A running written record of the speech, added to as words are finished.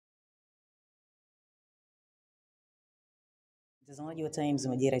Mtazamaji wa Times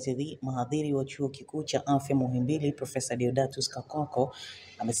Majira TV, mhadhiri wa chuo kikuu cha afya Muhimbili Profesa Deodatus Kakoko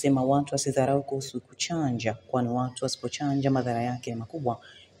amesema watu wasidharau kuhusu kuchanja, kwani watu wasipochanja madhara yake ni makubwa.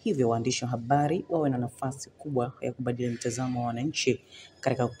 Hivyo waandishi wa habari wawe na nafasi kubwa ya kubadili mtazamo wa wananchi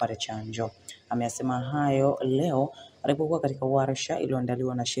katika kupata chanjo. Amesema hayo leo alipokuwa katika warsha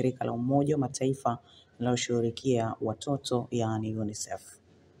iliyoandaliwa na shirika la Umoja wa Mataifa linaloshughulikia watoto yaani Unicef.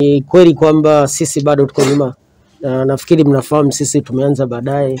 Ni kweli kwamba sisi bado tuko nyuma. Nafikiri mnafahamu sisi tumeanza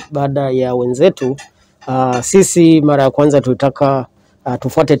baada ya wenzetu. Sisi mara ya kwanza tulitaka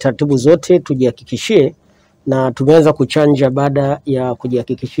tufuate taratibu zote tujihakikishie, na tumeanza kuchanja baada ya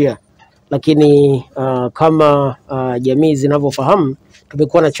kujihakikishia. Lakini kama jamii zinavyofahamu,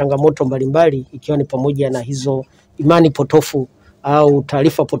 tumekuwa na changamoto mbalimbali, ikiwa ni pamoja na hizo imani potofu au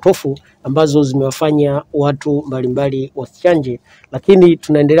taarifa potofu ambazo zimewafanya watu mbalimbali wasichanje, lakini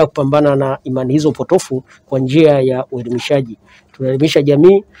tunaendelea kupambana na imani hizo potofu kwa njia ya uelimishaji. Tunaelimisha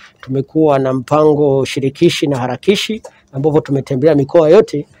jamii, tumekuwa na mpango shirikishi na harakishi ambapo tumetembelea mikoa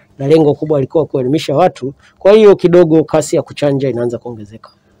yote na lengo kubwa lilikuwa kuelimisha watu. Kwa hiyo kidogo kasi ya kuchanja inaanza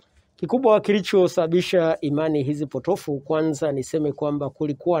kuongezeka. Kikubwa kilichosababisha imani hizi potofu, kwanza niseme kwamba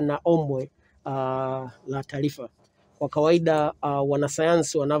kulikuwa na ombwe la taarifa. Kwa kawaida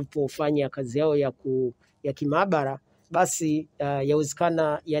wanasayansi wanapofanya kazi yao ya kimaabara, basi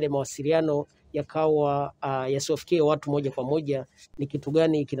yawezekana yale mawasiliano yakawa yasiwafikie watu moja kwa moja ni kitu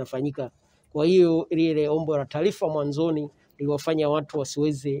gani kinafanyika. Kwa hiyo ile ombo la taarifa mwanzoni liliwafanya watu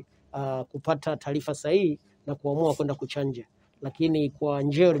wasiweze kupata taarifa sahihi na kuamua kwenda kuchanja. Lakini kwa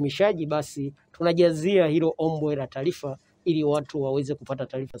njia ya uelimishaji, basi tunajazia hilo ombo la taarifa ili watu waweze kupata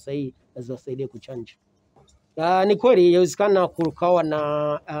taarifa sahihi na ziwasaidie kuchanja. Ni kweli yawezekana kukawa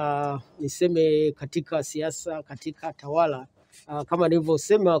na niseme katika siasa, katika tawala, kama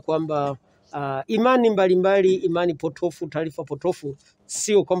nilivyosema kwamba imani mbalimbali, imani potofu, taarifa potofu,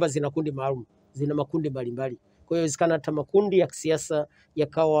 sio kwamba zina kundi maalum, zina makundi mbalimbali. Kwa hiyo yawezekana hata makundi ya kisiasa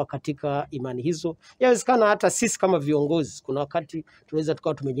yakawa katika imani hizo. Yawezekana hata sisi kama viongozi kuna wakati tunaweza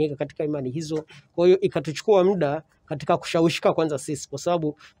tukawa tumejenga katika imani hizo. Kwa hiyo ikatuchukua muda katika kushawishika kwanza sisi, kwa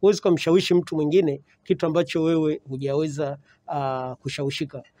sababu huwezi kumshawishi mtu mwingine kitu ambacho wewe hujaweza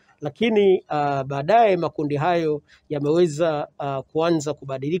kushawishika. Lakini baadaye makundi hayo yameweza kuanza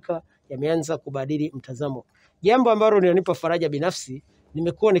kubadilika, yameanza kubadili mtazamo. Jambo ambalo linanipa faraja binafsi,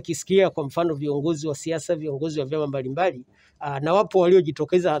 nimekuwa nikisikia kwa mfano viongozi wa siasa, viongozi wa vyama mbalimbali, na wapo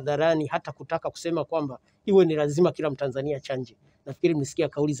waliojitokeza hadharani hata kutaka kusema kwamba iwe ni lazima kila Mtanzania chanje. Nafikiri mnisikia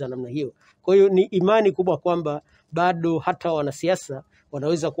kauli za namna hiyo. Kwa hiyo ni imani kubwa kwamba bado hata wanasiasa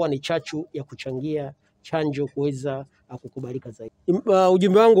wanaweza kuwa ni chachu ya kuchangia chanjo kuweza kukubalika zaidi.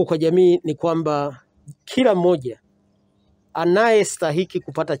 Ujumbe wangu kwa jamii ni kwamba kila mmoja anayestahiki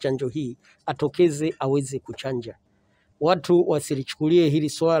kupata chanjo hii atokeze aweze kuchanja. Watu wasilichukulie hili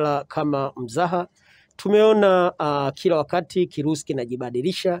swala kama mzaha. Tumeona kila wakati kirusi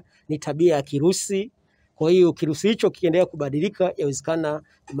kinajibadilisha, ni tabia ya kirusi. Kwa hiyo kirusi hicho kiendelea kubadilika, yawezekana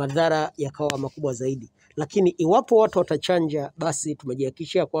madhara yakawa makubwa zaidi. Lakini iwapo watu watachanja, basi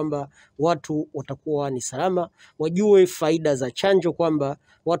tumejihakikishia kwamba watu watakuwa ni salama, wajue faida za chanjo, kwamba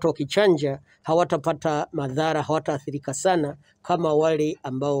watu wakichanja hawatapata madhara, hawataathirika sana kama wale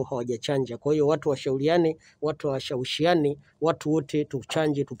ambao hawajachanja. Kwa hiyo watu washauriane, watu washawishiane, watu wote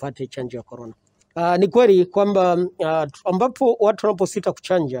tuchanje tupate chanjo ya corona. Ni kweli kwamba ambapo watu wanaposita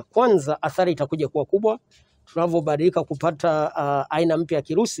kuchanja, kwanza athari itakuja kuwa kubwa. Tunavyobadilika kupata aina mpya ya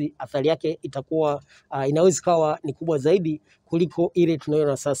kirusi, athari yake itakuwa inaweza kawa ni kubwa zaidi kuliko ile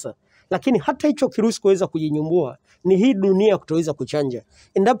tunayoona sasa. Lakini hata hicho kirusi kuweza kujinyumbua, ni hii dunia kutoweza kuchanja.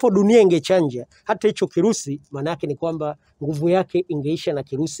 Endapo dunia ingechanja, hata hicho kirusi, maana yake ni kwamba nguvu yake ingeisha na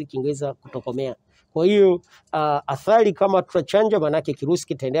kirusi kingeweza kutokomea. Kwa hiyo athari kama tutachanja, maana yake kirusi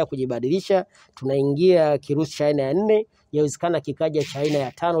kitaendelea kujibadilisha. Tunaingia kirusi cha aina ya 4, yawezekana kikaja cha aina ya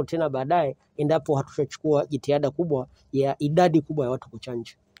 5 tena baadaye, endapo hatutachukua jitihada kubwa ya idadi kubwa ya watu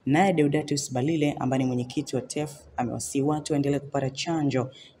kuchanja. Naye Deodatus Balile ambaye ni mwenyekiti wa TEF amewasihi watu waendelee kupata chanjo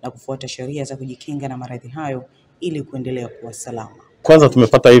na kufuata sheria za kujikinga na maradhi hayo ili kuendelea kuwa salama. Kwanza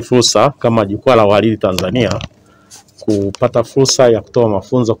tumepata hii fursa kama jukwaa la wahariri Tanzania kupata fursa ya kutoa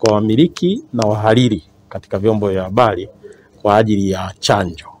mafunzo kwa wamiliki na wahariri katika vyombo vya habari kwa ajili ya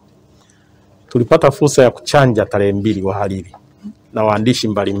chanjo. Tulipata fursa ya kuchanja tarehe 2 wahariri na waandishi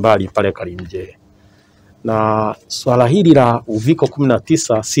mbalimbali pale Karimjee. Na swala hili la uviko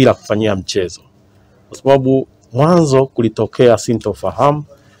 19 si la kufanyia mchezo, kwa sababu mwanzo kulitokea sintofahamu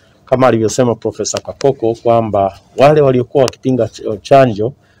kama alivyosema Profesa Kakoko kwamba wale waliokuwa wakipinga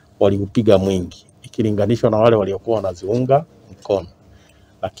chanjo waliupiga mwingi ikilinganishwa na wale waliokuwa wanaziunga mkono.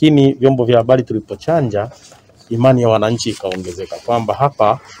 Lakini vyombo vya habari tulipochanja, imani ya wananchi ikaongezeka kwamba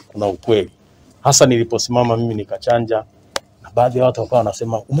hapa kuna ukweli. Hasa niliposimama mimi nikachanja, na baadhi ya watu wakawa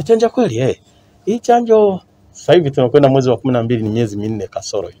wanasema umechanja kweli? Hii chanjo sasa hivi tunakwenda mwezi wa 12, ni miezi 4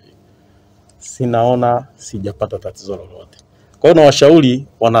 kasoro hivi. Sinaona sijapata tatizo lolote. Kwa hiyo nawashauri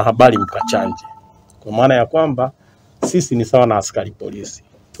wanahabari mkachanje. Kwa maana ya kwamba sisi ni sawa na askari polisi.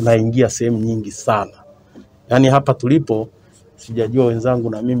 Tunaingia sehemu nyingi sana. Yaani hapa tulipo sijajua wenzangu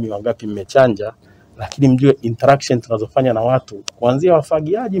na mimi wangapi mmechanja, lakini mjue interaction tunazofanya na watu kuanzia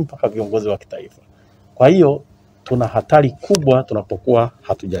wafagiaji mpaka viongozi wa kitaifa. Kwa hiyo tuna hatari kubwa tunapokuwa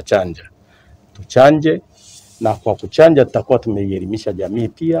hatujachanja. Tuchanje, na kwa kuchanja tutakuwa tumeielimisha jamii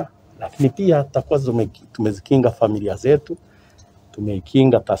pia, lakini pia tutakuwa tumezikinga familia zetu,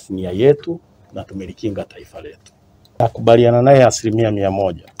 tumeikinga tasnia yetu na tumelikinga taifa letu. Nakubaliana naye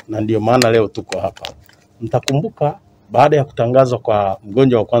 100%, na ndio maana leo tuko hapa. Mtakumbuka baada ya kutangazwa kwa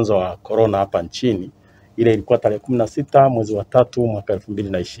mgonjwa wa kwanza wa corona hapa nchini, ile ilikuwa tarehe 16 mwezi wa 3 mwaka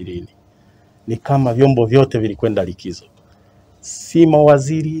 2020. Ni kama vyombo vyote vilikwenda likizo. Si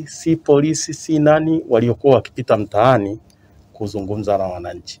mawaziri, si polisi, si nani waliokuwa wakipita mtaani kuzungumza na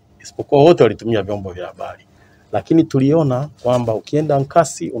wananchi. Isipokuwa wote walitumia vyombo vya habari. Lakini tuliona kwamba ukienda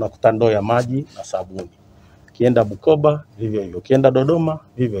Nkasi unakuta ndoo ya maji na sabuni. Ukienda Bukoba vivyo hivyo, ukienda Dodoma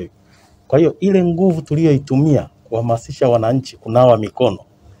vivyo hivyo. Kwa hiyo ile nguvu tuliyoitumia kuhamasisha wananchi kunawa mikono,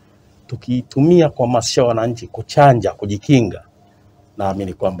 tukiitumia kuhamasisha wananchi kuchanja, kujikinga,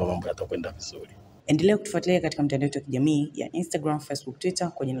 naamini kwamba mambo yatakwenda vizuri. Endelea kutufuatilia katika mtandao wetu wa kijamii ya Instagram, Facebook,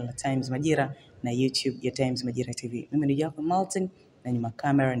 Twitter kwa jina la Times Majira, na YouTube ya Times Majira TV. Mimi ni Jacob Martin na nyuma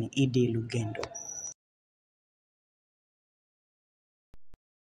kamera ni Idi Lugendo.